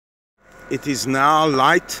It is now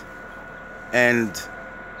light and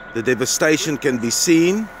the devastation can be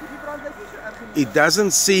seen. It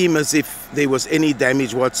doesn't seem as if there was any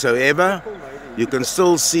damage whatsoever. You can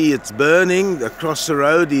still see it's burning. Across the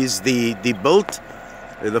road is the bolt.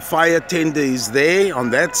 The fire tender is there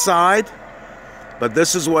on that side. But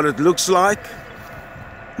this is what it looks like.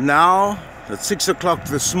 Now, at 6 o'clock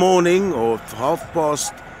this morning, or half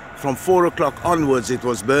past, from 4 o'clock onwards, it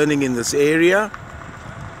was burning in this area.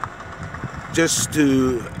 Just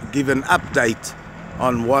to give an update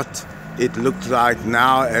on what it looked like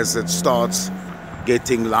now as it starts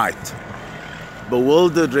getting light.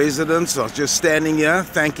 Bewildered residents are just standing here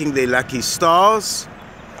thanking their lucky stars.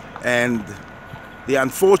 And the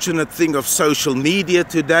unfortunate thing of social media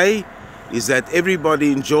today is that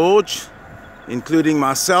everybody in George, including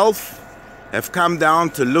myself, have come down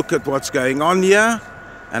to look at what's going on here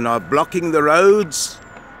and are blocking the roads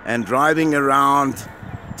and driving around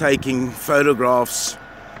taking photographs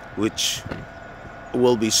which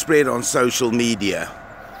will be spread on social media.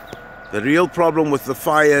 The real problem with the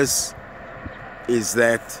fires is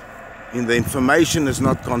that the information is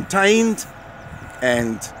not contained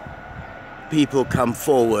and people come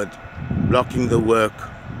forward blocking the work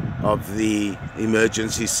of the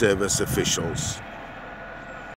emergency service officials.